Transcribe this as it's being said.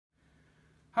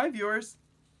Hi viewers!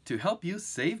 To help you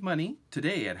save money,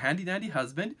 today at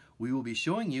Handy.Dandy.Husband, we will be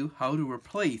showing you how to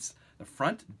replace the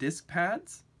front disc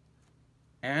pads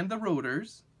and the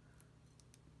rotors,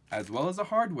 as well as the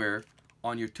hardware,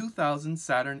 on your 2000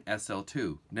 Saturn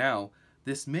SL2. Now,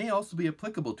 this may also be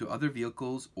applicable to other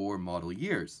vehicles or model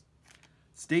years.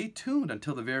 Stay tuned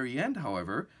until the very end,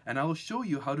 however, and I will show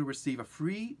you how to receive a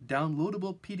free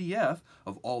downloadable PDF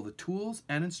of all the tools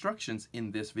and instructions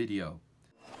in this video.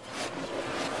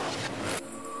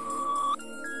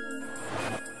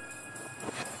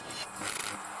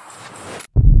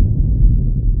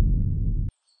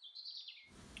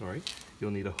 Alright,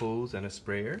 you'll need a hose and a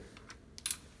sprayer,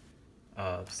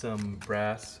 some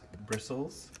brass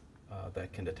bristles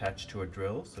that can attach to a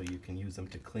drill so you can use them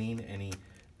to clean any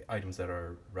items that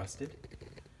are rusted,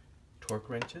 torque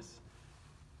wrenches,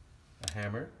 a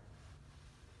hammer,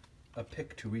 a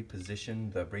pick to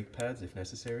reposition the brake pads if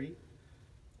necessary,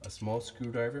 a small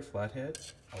screwdriver flathead,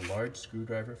 a large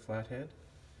screwdriver flathead,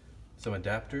 some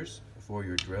adapters for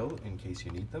your drill in case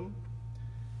you need them,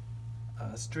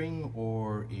 a string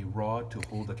or a rod to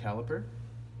hold the caliper,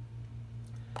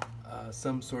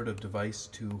 some sort of device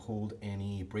to hold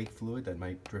any brake fluid that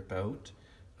might drip out.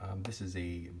 This is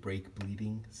a brake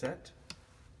bleeding set,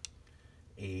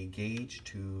 a gauge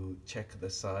to check the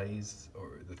size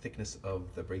or the thickness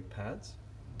of the brake pads,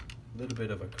 a little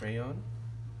bit of a crayon,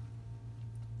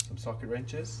 some socket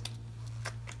wrenches,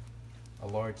 a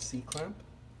large C-clamp,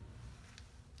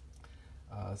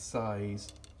 size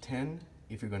 10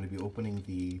 if you're going to be opening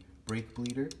the brake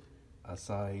bleeder, a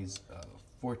size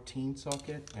 14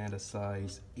 socket, and a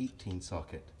size 18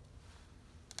 socket.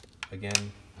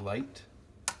 Again, light,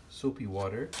 soapy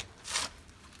water,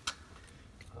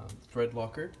 thread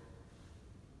locker,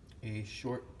 a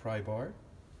short pry bar,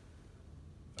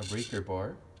 a breaker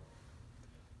bar.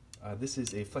 This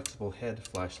is a flexible head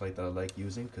flashlight that I like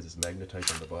using because it's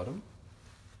magnetized on the bottom.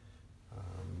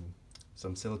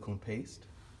 Some silicone paste,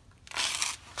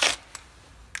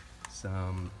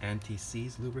 some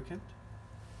anti-seize lubricant,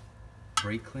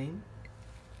 brake clean,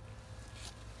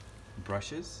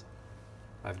 brushes.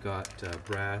 I've got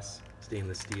brass,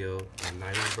 stainless steel, and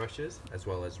nylon brushes, as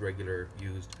well as regular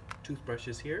used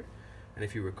toothbrushes here. And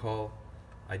if you recall,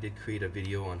 I did create a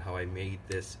video on how I made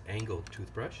this angled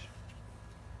toothbrush,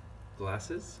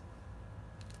 glasses,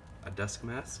 a dust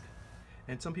mask,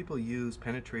 and some people use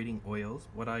penetrating oils.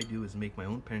 What I do is make my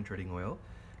own penetrating oil,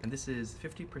 and this is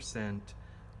 50%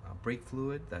 brake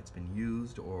fluid that's been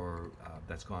used or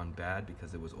that's gone bad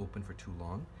because it was open for too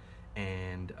long,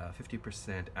 and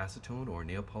 50% acetone or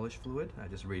nail polish fluid. I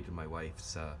just raided my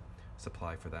wife's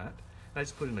supply for that. And I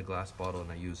just put it in a glass bottle,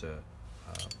 and I use a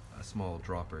small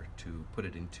dropper to put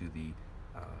it into the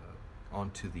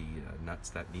onto the nuts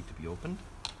that need to be opened.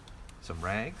 Some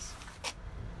rags,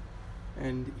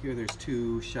 and here there's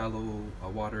two shallow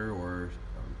water or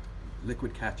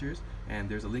liquid catchers, and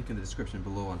there's a link in the description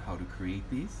below on how to create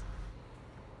these.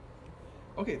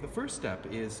 Okay, the first step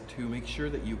is to make sure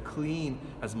that you clean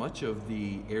as much of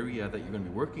the area that you're going to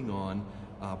be working on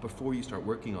before you start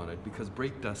working on it, because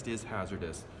brake dust is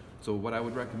hazardous. So what I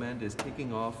would recommend is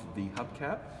taking off the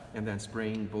hubcap and then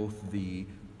spraying both the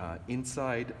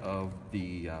inside of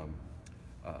the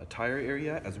tire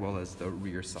area as well as the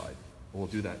rear side. We'll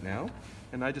do that now.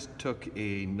 And I just took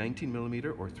a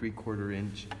 19mm or 3/4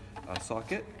 inch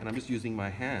socket, and I'm just using my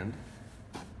hand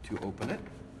to open it.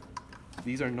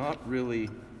 These are not really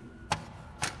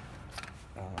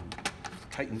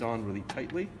tightened on really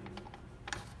tightly.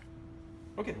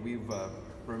 Okay, we've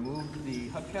removed the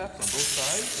hubcaps on both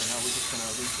sides, and now we're just going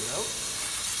to rinse it out.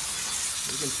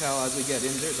 You can tell as we get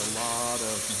in, there's a lot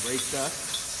of brake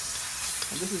dust,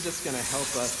 and this is just going to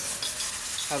help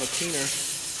us have a cleaner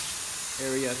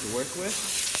area to work with.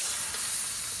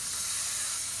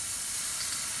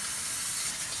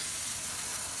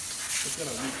 Just going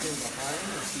to reach in behind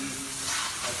and see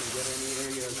if I can get any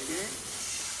areas here.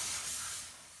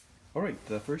 Alright,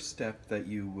 the first step that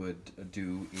you would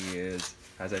do is,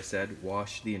 as I said,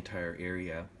 wash the entire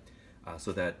area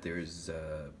so that there's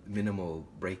minimal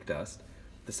brake dust.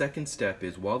 The second step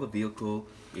is, while the vehicle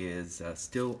is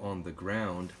still on the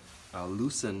ground,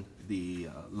 loosen the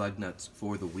lug nuts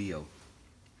for the wheel.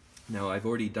 Now, I've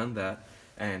already done that,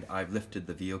 and I've lifted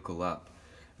the vehicle up.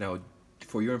 Now,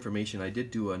 for your information, I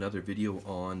did do another video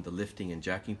on the lifting and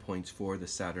jacking points for the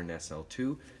Saturn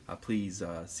SL2. Please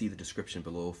see the description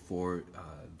below for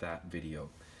that video.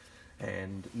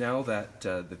 And now that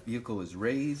the vehicle is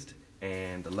raised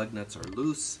and the lug nuts are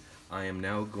loose, I am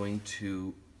now going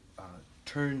to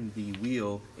turn the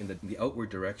wheel in the outward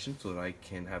direction so that I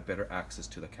can have better access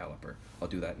to the caliper. I'll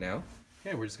do that now.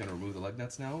 Okay, we're just going to remove the lug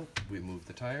nuts now. We move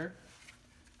the tire.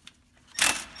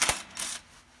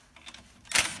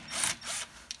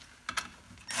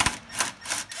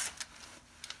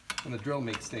 And the drill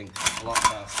makes things a lot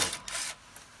faster.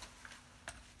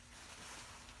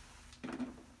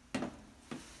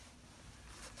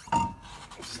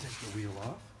 Just take the wheel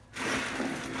off.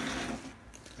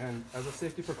 And as a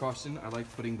safety precaution, I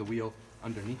like putting the wheel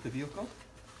underneath the vehicle.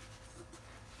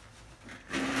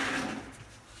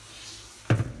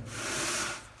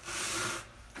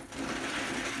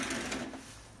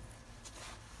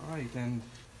 Alright, and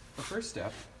the first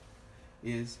step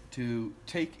is to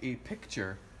take a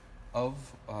picture of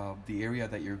the area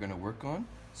that you're going to work on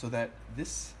so that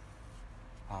this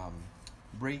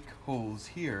brake hose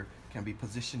here can be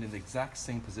positioned in the exact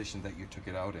same position that you took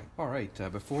it out in. Alright,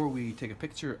 before we take a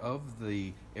picture of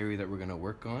the area that we're going to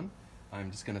work on,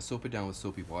 I'm just going to soap it down with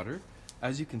soapy water.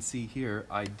 As you can see here,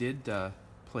 I did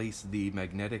place the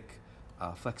magnetic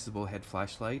flexible head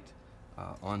flashlight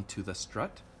onto the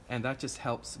strut, and that just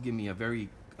helps give me a very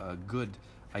good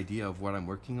idea of what I'm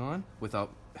working on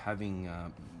without having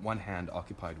one hand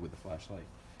occupied with the flashlight.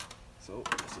 So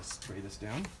let's just spray this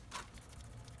down.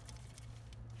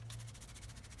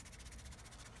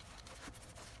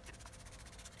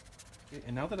 Okay,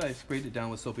 and now that I've sprayed it down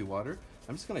with soapy water,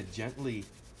 I'm just going to gently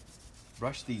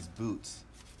brush these boots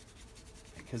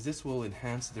because this will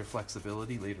enhance their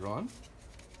flexibility later on.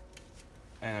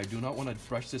 And I do not want to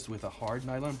brush this with a hard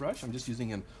nylon brush. I'm just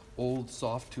using an old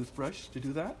soft toothbrush to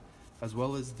do that, as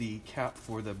well as the cap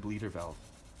for the bleeder valve.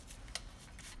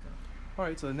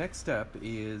 Alright, so the next step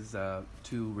is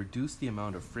to reduce the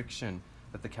amount of friction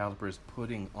that the caliper is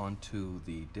putting onto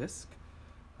the disc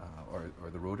or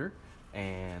the rotor.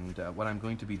 And what I'm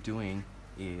going to be doing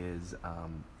is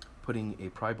putting a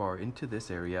pry bar into this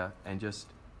area and just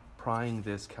prying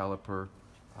this caliper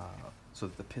so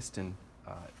that the piston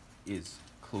is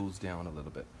closed down a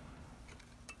little bit.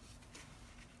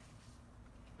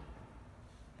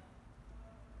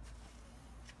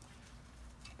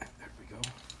 There we go.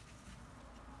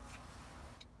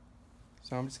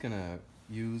 So I'm just going to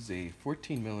use a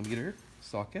 14mm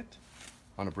socket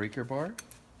on a breaker bar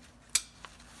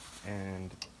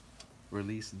and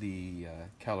release the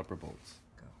caliper bolts.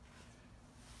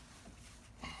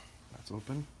 That's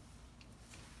open.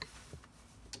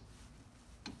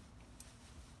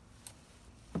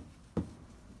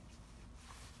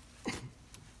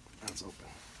 That's open.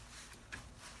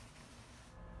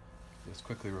 Just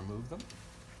quickly remove them.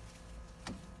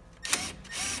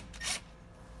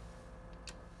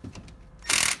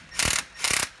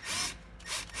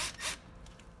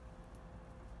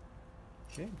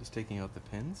 Okay, just taking out the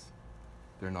pins.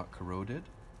 They're not corroded,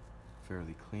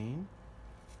 fairly clean.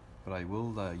 But I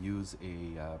will use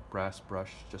a brass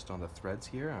brush just on the threads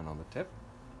here and on the tip.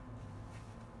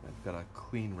 I've got a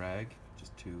clean rag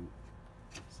just to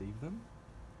save them.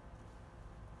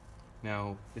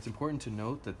 Now, it's important to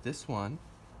note that this one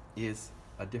is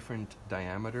a different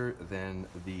diameter than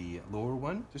the lower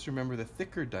one. Just remember the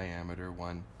thicker diameter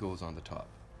one goes on the top.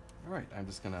 All right, I'm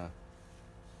just gonna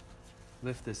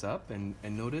lift this up and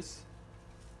notice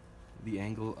the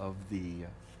angle of the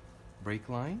brake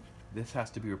line. This has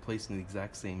to be replaced in the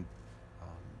exact same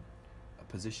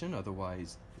position,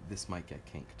 otherwise this might get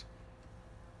kinked.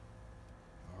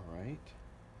 All right.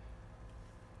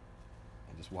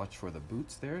 And just watch for the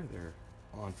boots there. They're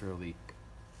on fairly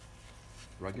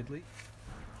ruggedly.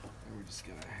 And we're just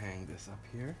gonna hang this up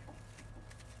here.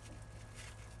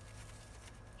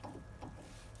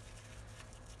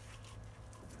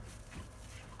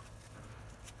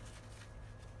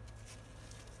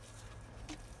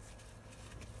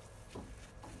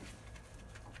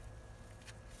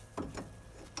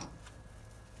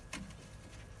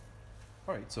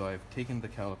 Alright, so I've taken the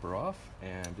caliper off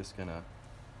and I'm just gonna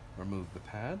remove the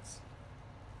pads.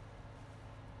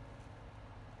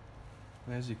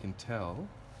 And as you can tell,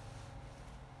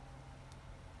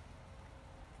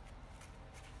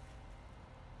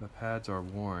 the pads are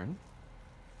worn,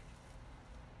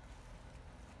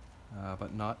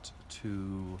 but not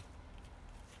to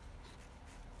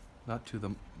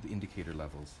the indicator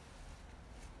levels.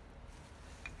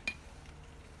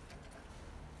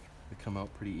 They come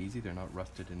out pretty easy. They're not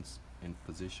rusted in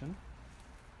position.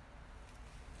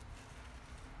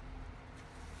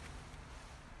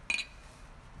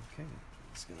 Okay,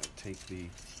 just gonna take the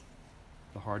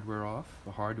hardware off.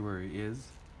 The hardware is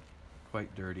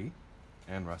quite dirty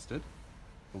and rusted.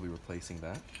 We'll be replacing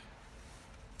that.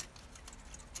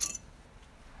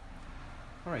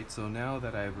 Alright, so now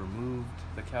that I've removed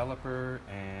the caliper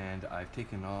and I've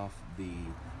taken off the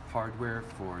hardware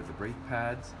for the brake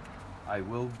pads, I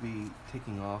will be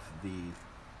taking off the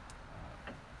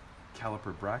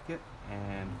caliper bracket,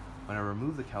 and when I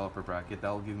remove the caliper bracket, that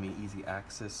will give me easy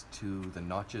access to the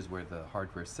notches where the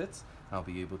hardware sits. I'll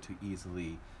be able to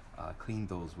easily clean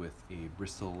those with a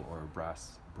bristle or a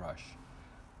brass brush.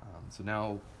 So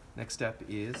now, next step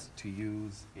is to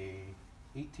use a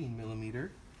 18mm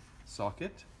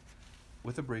socket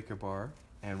with a breaker bar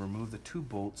and remove the 2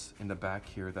 bolts in the back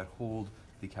here that hold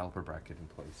the caliper bracket in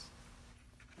place.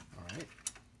 Alright,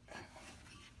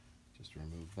 just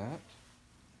remove that,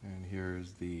 and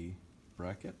here's the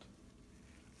bracket,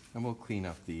 and we'll clean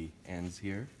up the ends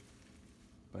here,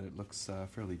 but it looks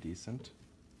fairly decent.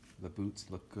 The boots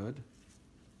look good,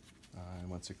 and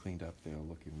once they're cleaned up they'll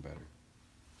look even better.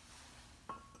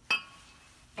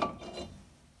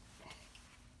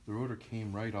 The rotor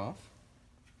came right off.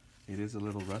 It is a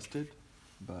little rusted,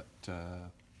 but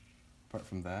apart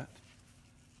from that,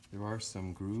 there are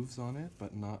some grooves on it,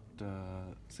 but not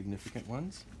significant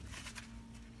ones.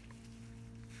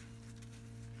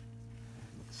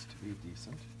 It looks to be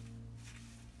decent.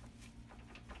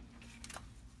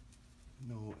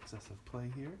 No excessive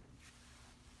play here.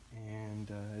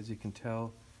 And as you can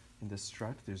tell in the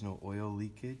strut, there's no oil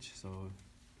leakage, so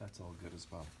that's all good as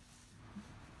well.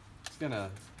 Just gonna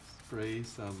spray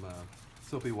some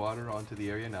soapy water onto the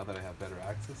area now that I have better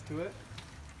access to it.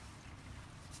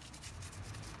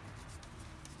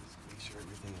 Just make sure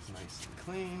everything is nice and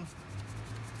clean.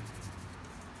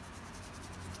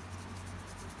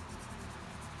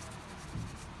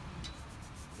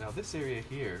 Now this area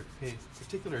here, pay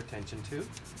particular attention to.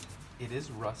 It is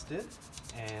rusted,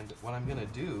 and what I'm gonna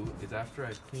do is after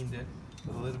I've cleaned it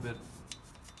with a little bit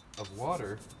of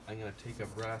water, I'm gonna take a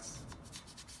brass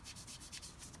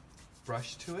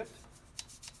brush to it,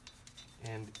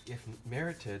 and if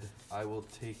merited, I will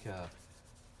take a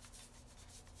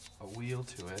wheel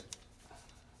to it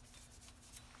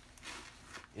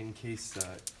in case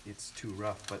it's too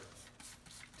rough, but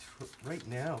right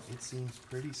now it seems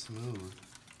pretty smooth.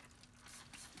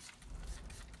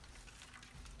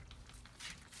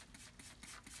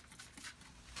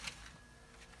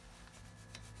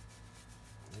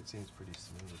 It seems pretty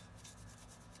smooth.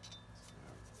 So,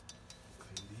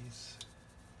 clean these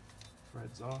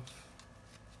threads off.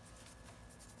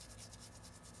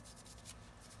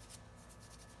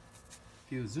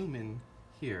 If you zoom in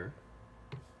here,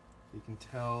 you can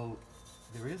tell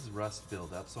there is rust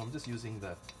buildup, so I'm just using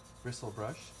the bristle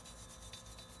brush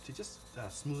to just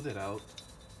smooth it out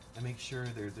and make sure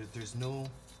there's no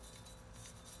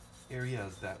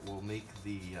areas that will make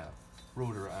the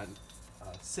rotor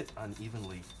sit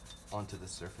unevenly onto the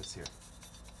surface here.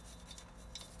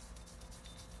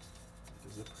 It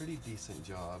does a pretty decent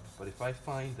job, but if I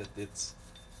find that it's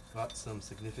got some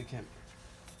significant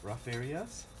rough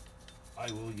areas, I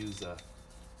will use a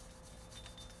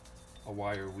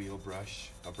wire wheel brush,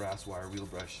 a brass wire wheel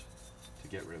brush, to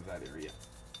get rid of that area,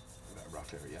 that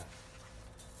rough area.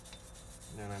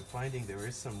 And I'm finding there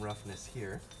is some roughness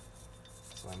here,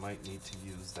 so I might need to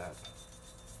use that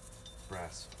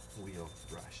brass wheel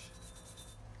brush.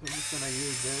 So I'm just going to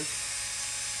use this.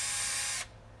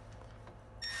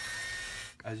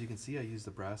 As you can see, I used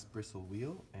the brass bristle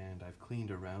wheel, and I've cleaned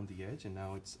around the edge, and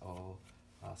now it's all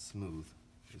smooth.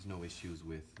 There's no issues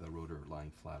with the rotor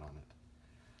lying flat on it.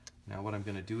 Now what I'm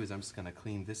going to do is I'm just going to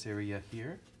clean this area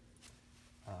here,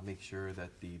 make sure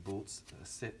that the bolts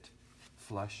sit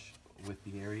flush with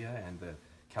the area, and the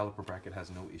caliper bracket has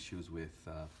no issues with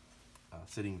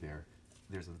sitting there.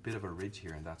 There's a bit of a ridge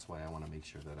here, and that's why I want to make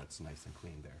sure that it's nice and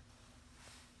clean there.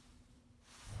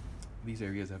 These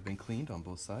areas have been cleaned on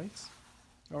both sides.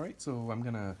 Alright, so I'm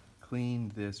going to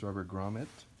clean this rubber grommet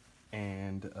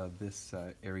and this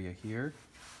area here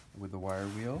with the wire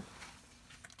wheel.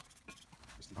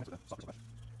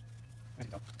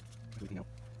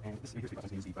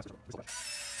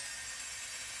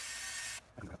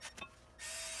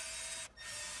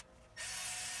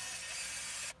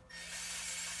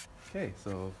 Okay,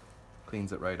 so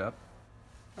cleans it right up.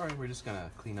 Alright, we're just gonna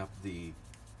clean up the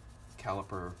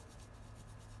caliper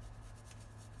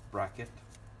bracket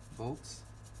bolts.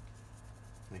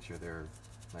 Make sure they're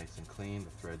nice and clean, the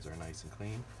threads are nice and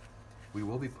clean. We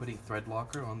will be putting thread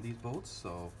locker on these bolts,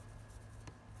 so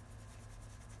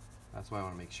that's why I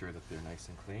want to make sure that they're nice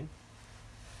and clean.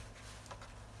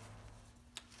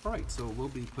 Alright, so we'll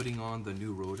be putting on the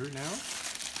new rotor now,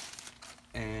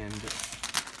 and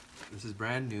this is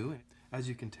brand new. As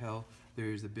you can tell,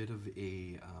 there's a bit of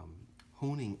a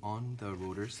honing on the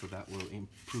rotor, so that will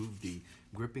improve the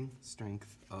gripping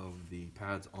strength of the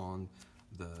pads on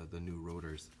the new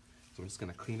rotors. So I'm just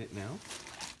going to clean it now.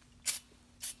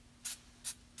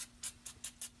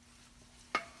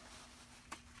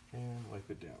 And wipe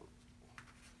it down.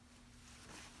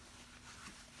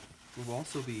 We'll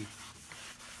also be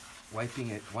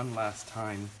wiping it one last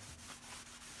time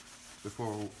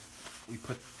before we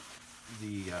put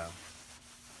the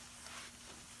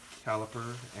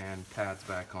caliper and pads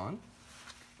back on,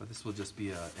 but this will just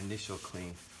be an initial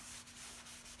clean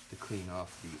to clean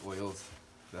off the oils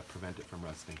that prevent it from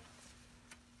rusting.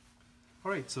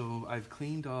 Alright, so I've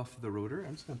cleaned off the rotor.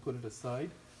 I'm just going to put it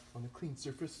aside on a clean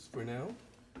surface for now.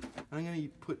 I'm going to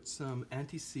put some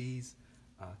𝗕𝗫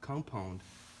compound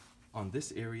on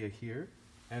this area here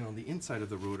and on the inside of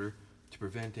the rotor to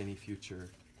prevent any future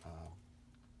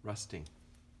rusting.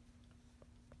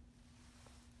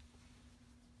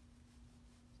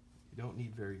 You don't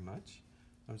need very much.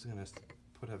 I'm just going to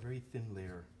put a very thin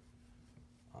layer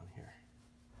on here.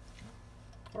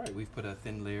 Alright, we've put a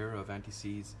thin layer of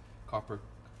𝗕𝗫 copper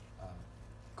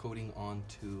coating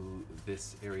onto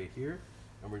this area here,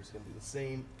 and we're just going to do the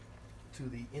same to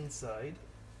the inside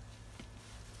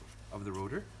of the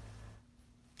rotor.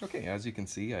 Okay, as you can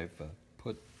see, I've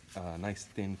put a nice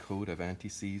thin coat of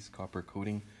𝗕𝗫 copper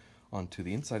coating onto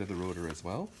the inside of the rotor as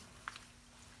well,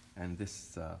 and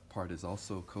this part is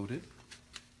also coated.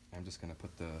 I'm just going to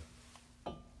put the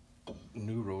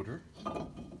new rotor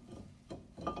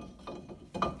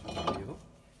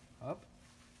up,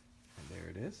 and there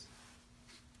it is.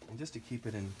 And just to keep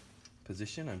it in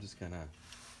position, I'm just going to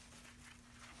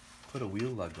put a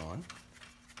wheel lug on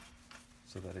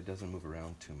so that it doesn't move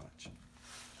around too much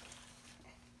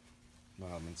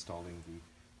while I'm installing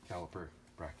the caliper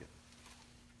bracket.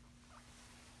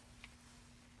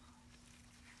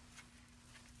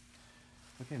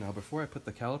 Okay, now before I put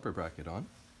the caliper bracket on,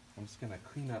 I'm just going to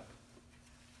clean up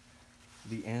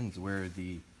the ends where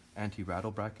the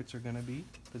anti-rattle brackets are going to be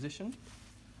positioned.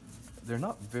 They're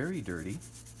not very dirty,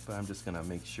 but I'm just going to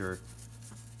make sure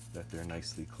that they're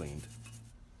nicely cleaned.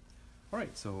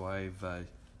 Alright, so I've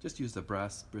just used a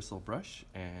brass bristle brush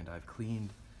and I've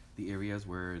cleaned the areas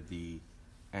where the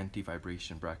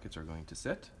anti-vibration brackets are going to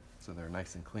sit, so they're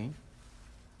nice and clean.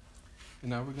 And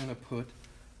now we're going to put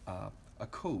a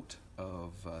coat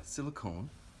of silicone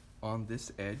on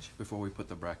this edge before we put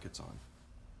the brackets on.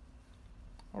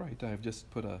 Alright, I've just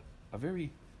put a very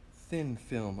thin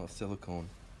film of silicone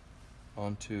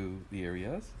onto the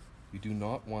areas. You do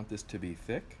not want this to be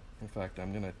thick. In fact,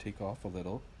 I'm going to take off a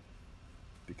little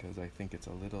because I think it's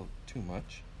a little too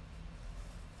much.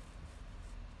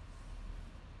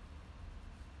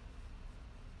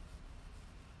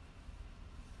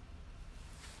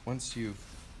 Once you've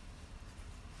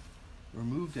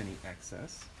removed any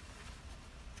excess,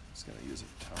 I'm just going to use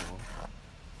a towel.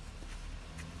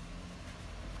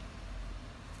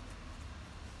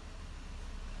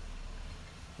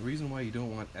 The reason why you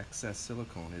don't want excess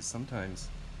silicone is sometimes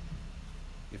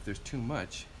if there's too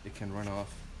much, it can run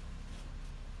off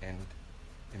and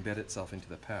embed itself into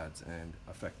the pads and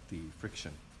affect the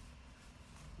friction.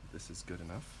 This is good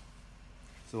enough.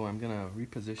 So I'm going to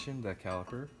reposition the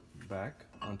caliper back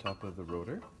on top of the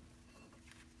rotor.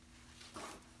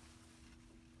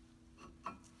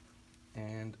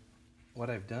 And what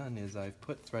I've done is I've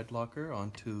put thread locker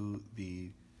onto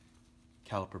the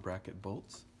caliper bracket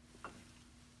bolts.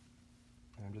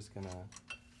 I'm just going to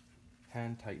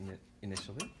hand tighten it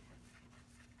initially.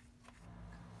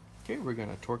 Okay, we're going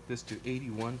to torque this to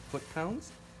 81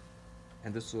 foot-pounds,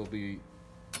 and this will be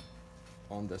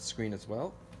on the screen as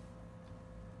well.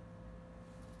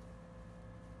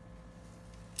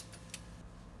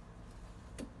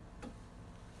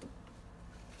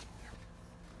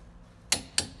 There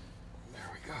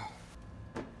we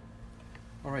go.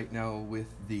 Alright, now with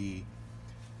the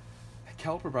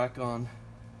caliper bracket on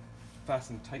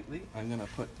fastened tightly, I'm going to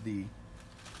put the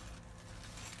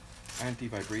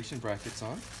anti-vibration brackets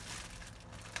on.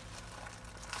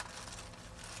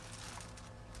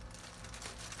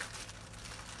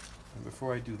 And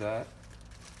before I do that,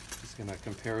 I'm just going to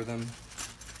compare them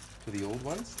to the old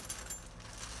ones.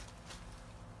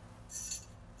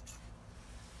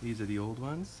 These are the old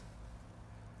ones,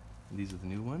 and these are the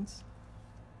new ones.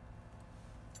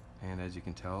 And as you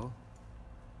can tell,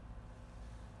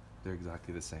 they're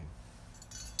exactly the same.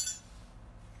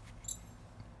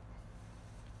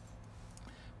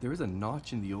 There is a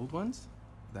notch in the old ones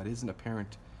that isn't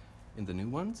apparent in the new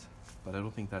ones, but I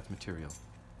don't think that's material.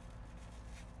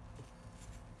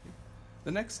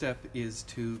 The next step is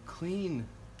to clean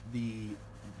the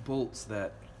bolts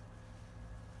that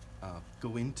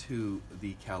go into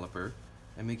the caliper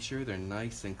and make sure they're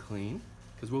nice and clean,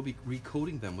 because we'll be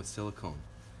recoating them with silicone.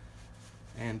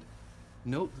 And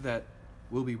note that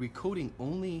we'll be recoating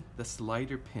only the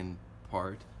slider pin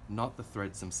part, not the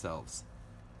threads themselves.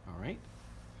 Alright?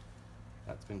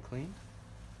 That's been cleaned.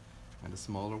 And the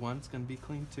smaller one's going to be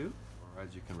cleaned too. Or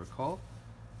as you can recall,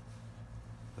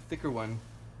 the thicker one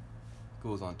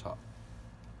goes on top.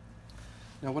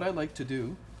 Now what I like to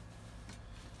do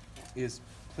is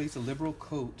place a liberal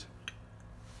coat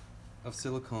of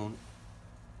silicone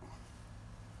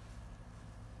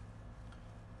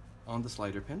on the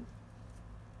slider pin.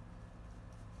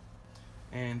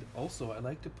 And also I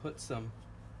like to put some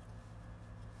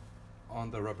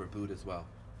on the rubber boot as well.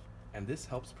 And this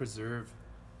helps preserve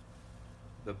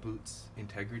the boot's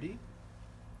integrity.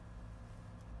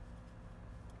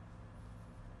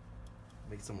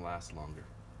 Makes them last longer.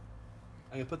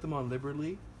 I'm going to put them on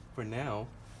liberally for now,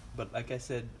 but like I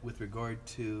said, with regard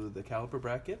to the caliper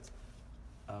brackets,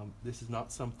 this is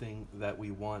not something that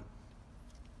we want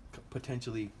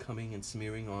potentially coming and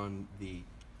smearing on the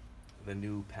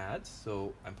new pads.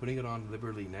 So I'm putting it on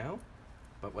liberally now,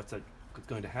 but what's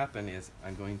going to happen is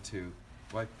I'm going to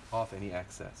wipe off any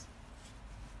excess.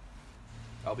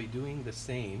 I'll be doing the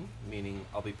same, meaning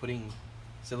I'll be putting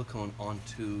silicone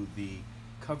onto the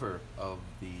cover of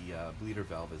the bleeder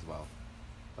valve as well,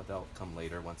 but that'll come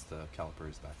later once the caliper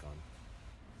is back on.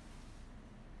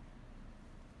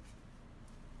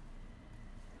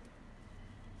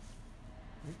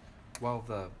 While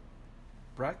the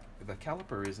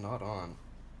caliper is not on,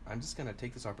 I'm just going to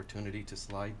take this opportunity to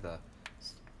slide the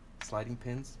sliding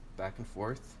pins back and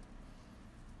forth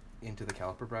into the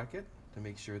caliper bracket to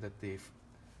make sure that they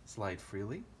slide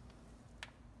freely.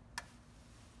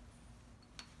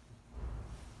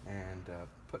 And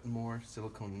put more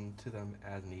silicone into them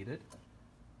as needed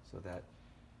so that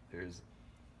there's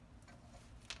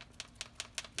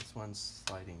this one's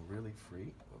sliding really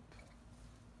free. Oop.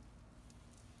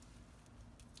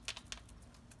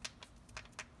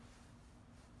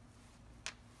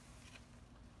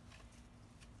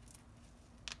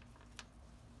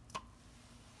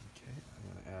 Okay,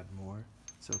 I'm going to add more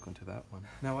silicone to that one.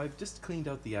 Now I've just cleaned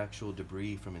out the actual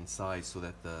debris from inside so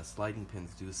that the sliding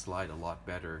pins do slide a lot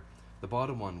better. The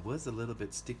bottom one was a little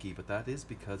bit sticky, but that is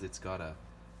because it's got a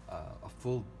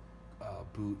full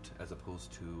boot as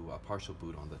opposed to a partial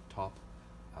boot on the top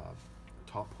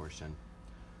portion.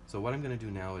 So what I'm going to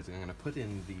do now is I'm going to put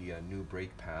in the new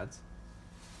brake pads,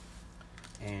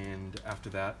 and after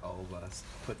that I'll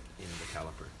put in the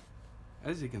caliper.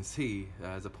 As you can see,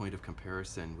 as a point of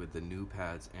comparison with the new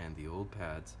pads and the old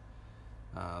pads,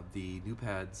 the new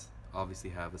pads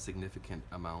obviously have a significant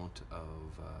amount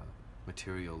of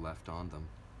material left on them,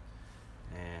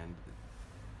 and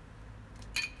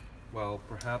well,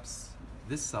 perhaps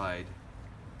this side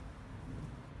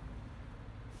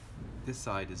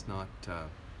is not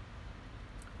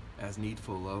as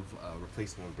needful of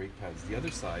replacement of brake pads. The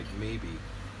other side maybe,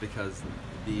 because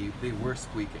they were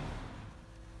squeaking.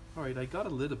 Alright, I got a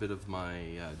little bit of my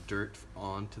dirt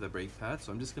onto the brake pad,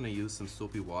 so I'm just going to use some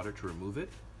soapy water to remove it.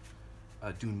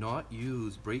 Do not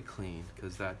use brake clean,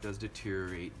 because that does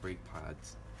deteriorate brake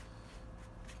pads.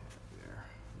 Okay, there,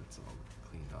 that's all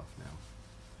cleaned off now.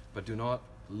 But do not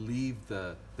leave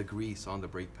the grease on the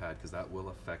brake pad, because that will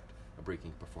affect a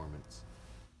braking performance.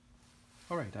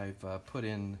 Alright, I've put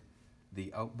in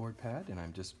the outboard pad, and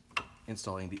I'm just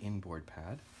installing the inboard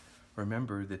pad.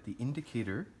 Remember that the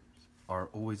indicator are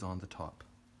always on the top.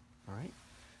 Alright,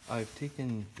 I've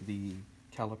taken the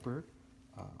caliper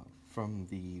from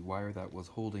the wire that was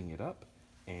holding it up,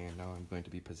 and now I'm going to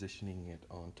be positioning it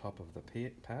on top of the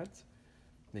pads,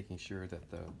 making sure that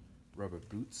the rubber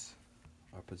boots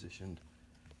are positioned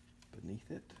beneath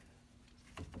it.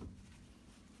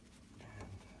 And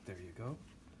there you go.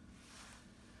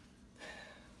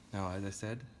 Now, as I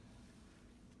said,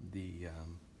 the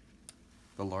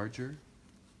larger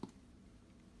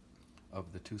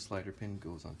of the two slider pin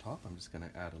goes on top. I'm just going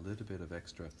to add a little bit of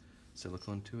extra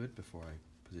silicone to it before I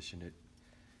position it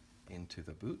into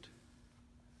the boot.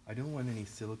 I don't want any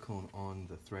silicone on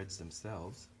the threads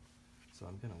themselves, so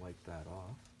I'm going to wipe that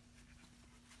off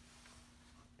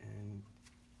and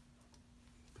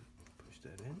push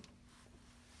that in.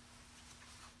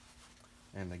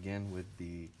 And again, with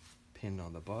the pin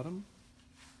on the bottom,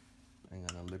 I'm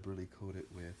going to liberally coat it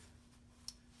with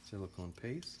silicone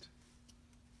paste.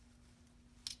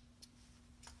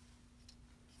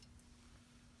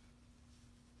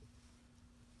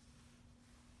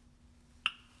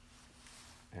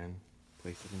 And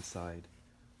place it inside,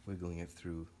 wiggling it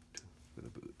through with a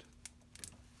boot.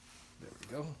 There we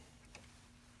go.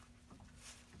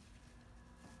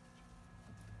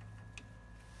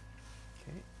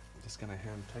 Okay, I'm just going to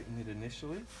hand tighten it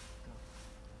initially.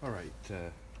 Alright,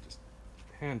 just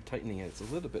hand tightening it. It's a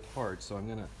little bit hard, so I'm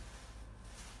going to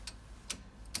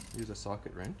use a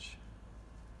socket wrench.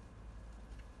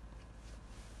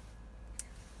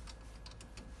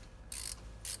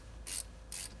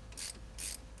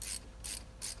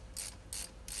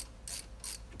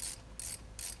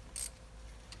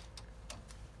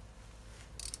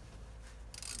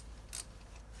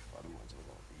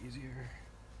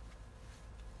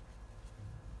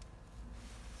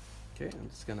 Okay, I'm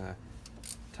just gonna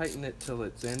tighten it till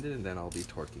it's ended and then I'll be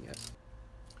torquing it.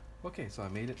 Okay, so I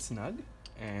made it snug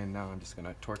and now I'm just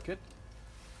gonna torque it.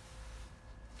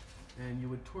 And you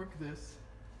would torque this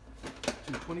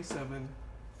to 27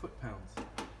 foot-pounds.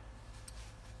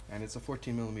 And it's a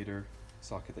 14mm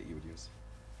socket that you would use.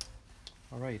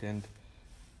 Alright, and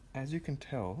as you can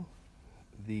tell,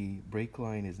 the brake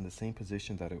line is in the same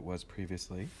position that it was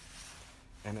previously.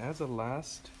 And as a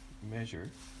last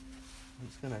measure, I'm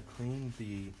just going to clean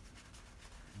the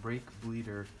brake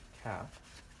bleeder cap.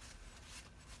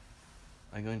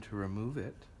 I'm going to remove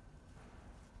it,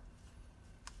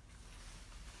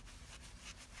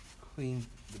 clean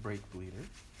the brake bleeder,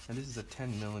 and this is a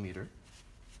 10mm.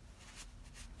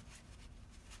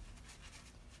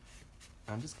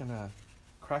 I'm just going to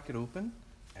crack it open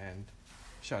and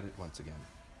shut it once again.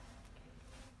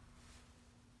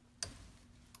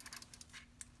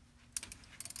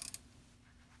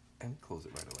 And close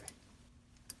it right away.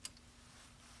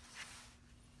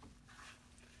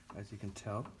 As you can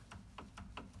tell,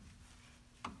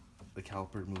 the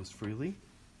caliper moves freely.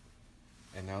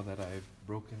 And now that I've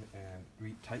broken and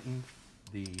re-tightened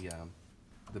the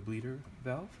bleeder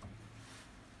valve,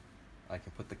 I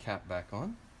can put the cap back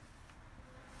on.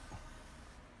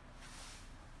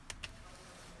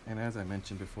 And as I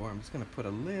mentioned before, I'm just going to put a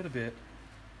little bit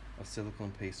of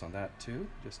silicone paste on that too,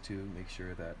 just to make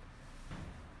sure that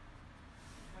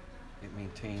it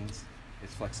maintains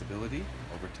its flexibility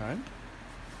over time.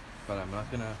 But I'm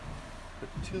not going to put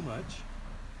too much,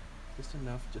 just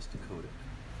enough just to coat it.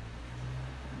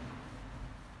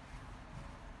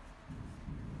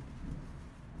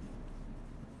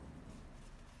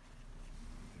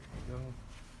 There we go.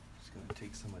 Just going to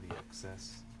take some of the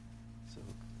excess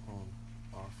silicone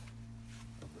off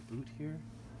of the boot here.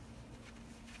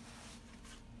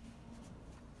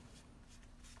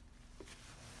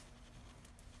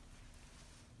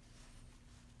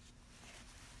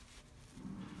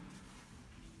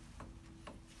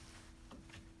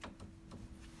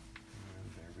 And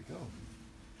there we go.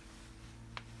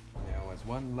 Now, as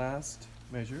one last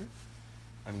measure,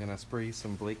 I'm going to spray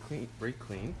some brake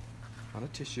clean on a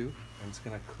tissue. I'm just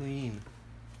going to clean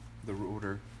the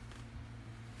rotor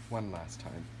one last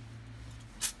time.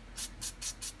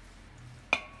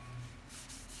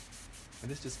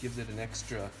 And this just gives it an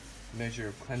extra measure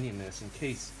of cleanliness in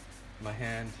case my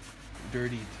hand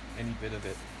dirtied any bit of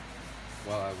it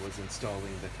while I was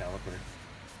installing the caliper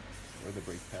or the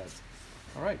brake pads.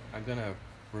 Alright, I'm going to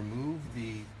remove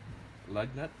the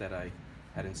lug nut that I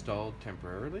had installed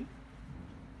temporarily. I'm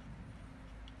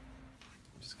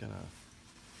just going to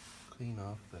clean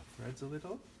off the threads a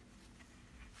little.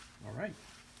 Alright.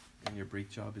 And your brake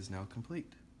job is now complete.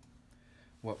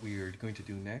 What we are going to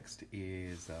do next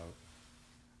is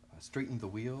straighten the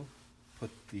wheel,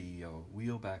 put the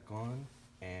wheel back on,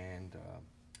 and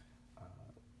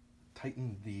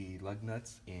tighten the lug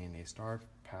nuts in a star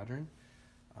pattern.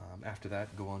 After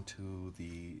that, go on to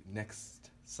the next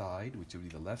side, which will be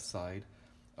the left side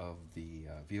of the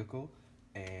vehicle.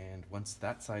 And once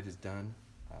that side is done,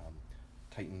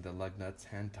 tighten the lug nuts,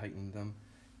 hand tighten them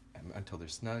until they're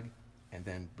snug, and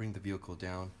then bring the vehicle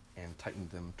down and tighten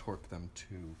them, torque them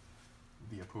to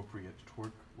the appropriate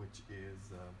torque, which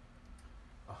is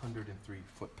 103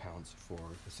 foot-pounds for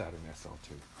the Saturn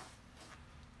SL2.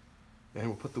 And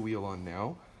we'll put the wheel on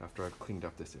now, after I've cleaned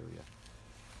up this area.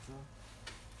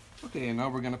 Okay, and now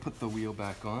we're going to put the wheel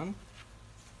back on.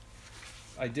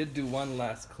 I did do one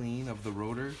last clean of the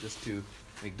rotor, just to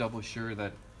make double sure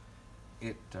that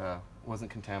it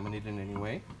wasn't contaminated in any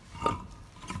way.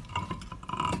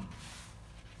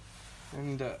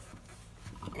 And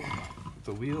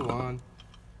the wheel on,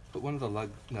 put one of the lug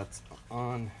nuts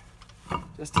on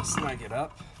just to snug it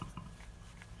up.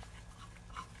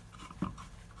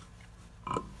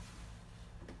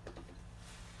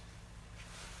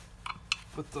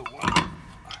 Put the one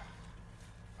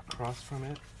across from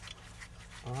it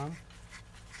on.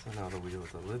 So now the wheel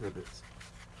is a little bit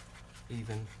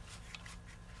even.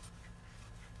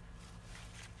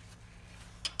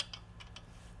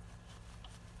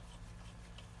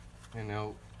 And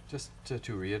now, just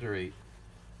to reiterate,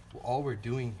 all we're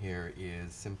doing here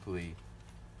is simply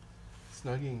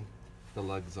snugging the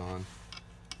lugs on.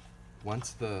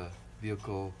 Once the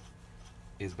vehicle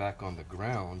is back on the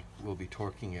ground, we'll be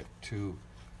torquing it to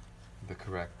the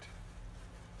correct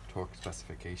torque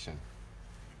specification.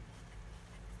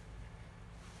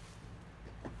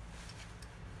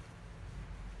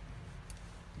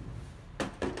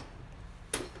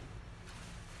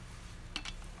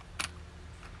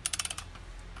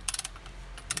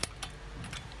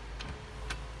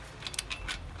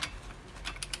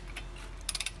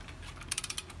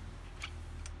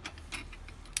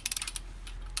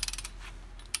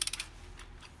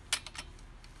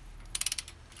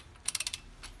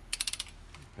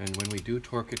 And when we do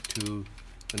torque it to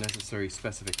the necessary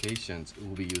specifications,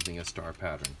 we'll be using a star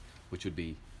pattern, which would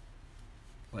be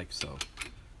like so.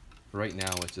 Right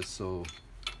now it's just so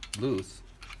loose,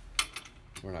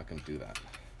 we're not going to do that.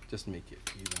 Just make it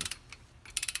even.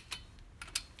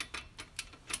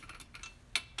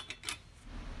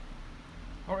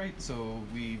 Alright, so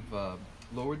we've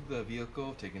lowered the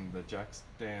vehicle, taken the jack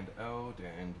stand out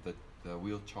and the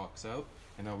wheel chocks out,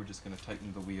 and now we're just going to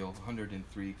tighten the wheel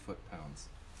 103 foot-pounds.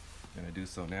 I'm going to do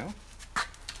so now.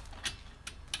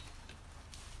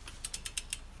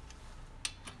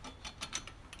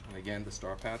 And again, the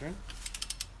star pattern.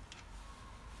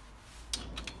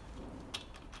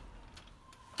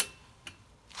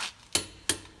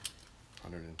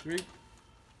 Three,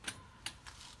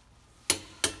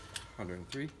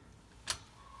 103,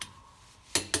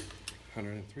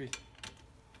 103,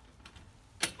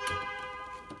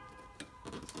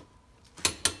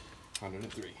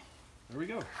 103. There we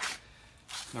go.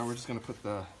 Now we're just going to put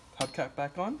the hubcap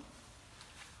back on.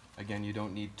 Again, you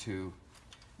don't need to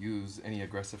use any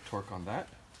aggressive torque on that.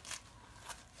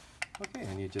 Okay,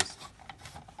 and you just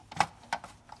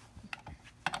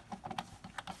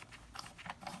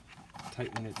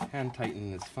tighten it. Hand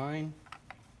tighten is fine.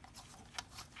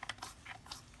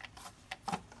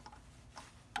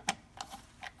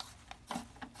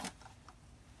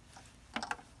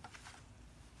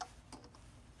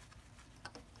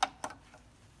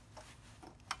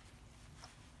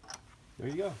 There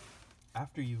you go.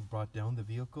 After you've brought down the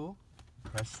vehicle,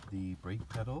 press the brake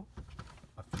pedal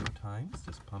a few times.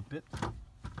 Just pump it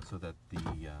so that the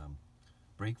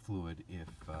brake fluid, if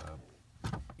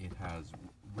it has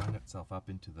run itself up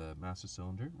into the master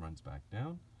cylinder, runs back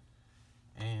down.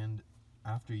 And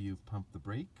after you've pumped the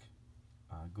brake,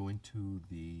 go into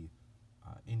the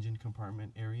engine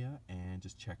compartment area and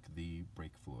just check the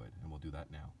brake fluid, and we'll do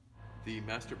that now. The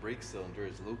master brake cylinder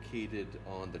is located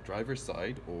on the driver's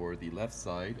side or the left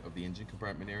side of the engine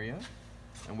compartment area.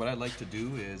 And what I like to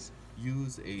do is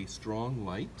use a strong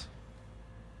light,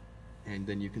 and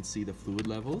then you can see the fluid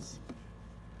levels.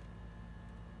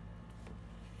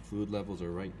 Fluid levels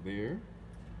are right there,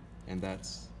 and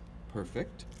that's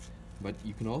perfect. But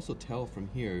you can also tell from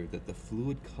here that the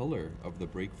fluid color of the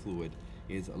brake fluid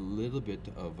is a little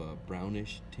bit of a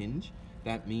brownish tinge.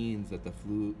 That means that the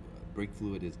brake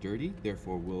fluid is dirty.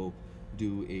 Therefore, we'll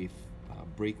do a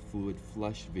brake fluid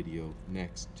flush video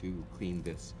next to clean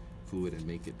this fluid and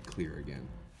make it clear again.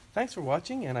 Thanks for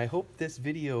watching, and I hope this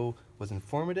video was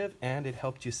informative and it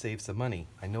helped you save some money.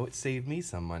 I know it saved me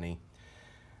some money.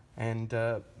 And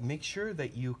make sure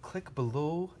that you click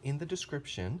below in the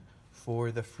description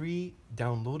for the free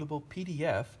downloadable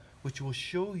PDF, which will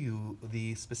show you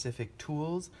the specific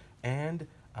tools and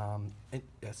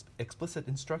explicit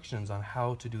instructions on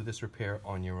how to do this repair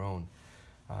on your own.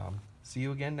 See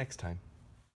you again next time.